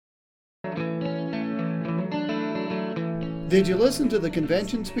Did you listen to the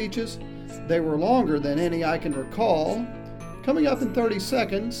convention speeches? They were longer than any I can recall. Coming up in 30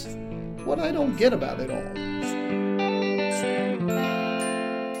 seconds, what I don't get about it all.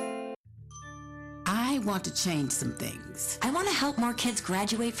 I want to change some things. I want to help more kids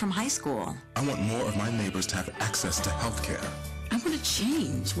graduate from high school. I want more of my neighbors to have access to health care. I want to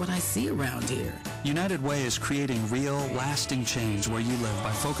change what I see around here. United Way is creating real, lasting change where you live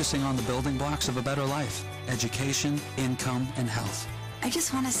by focusing on the building blocks of a better life: education, income, and health. I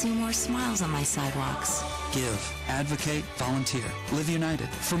just want to see more smiles on my sidewalks. Give, advocate, volunteer. Live United.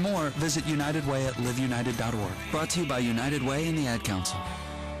 For more, visit United Way at liveunited.org. Brought to you by United Way and the Ad Council.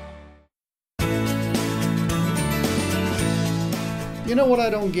 You know what I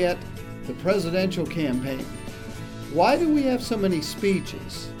don't get? The presidential campaign. Why do we have so many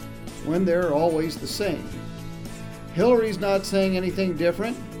speeches when they're always the same? Hillary's not saying anything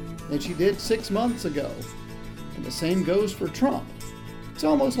different than she did 6 months ago. And the same goes for Trump. It's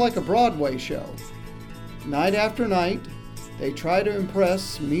almost like a Broadway show. Night after night, they try to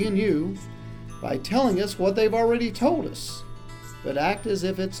impress me and you by telling us what they've already told us, but act as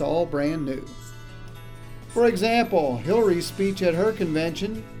if it's all brand new. For example, Hillary's speech at her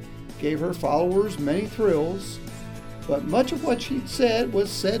convention gave her followers many thrills, but much of what she'd said was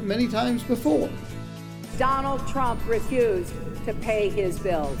said many times before. Donald Trump refused to pay his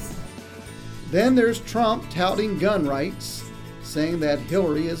bills. Then there's Trump touting gun rights, saying that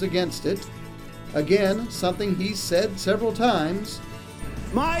Hillary is against it. Again, something he's said several times.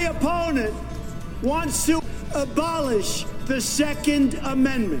 My opponent wants to abolish the Second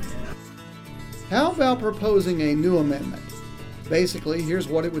Amendment. How about proposing a new amendment? Basically, here's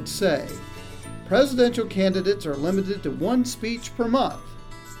what it would say. Presidential candidates are limited to one speech per month,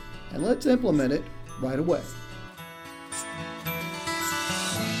 and let's implement it right away.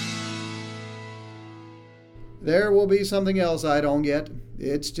 There will be something else I don't get.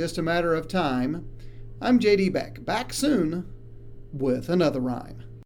 It's just a matter of time. I'm J.D. Beck, back soon with another rhyme.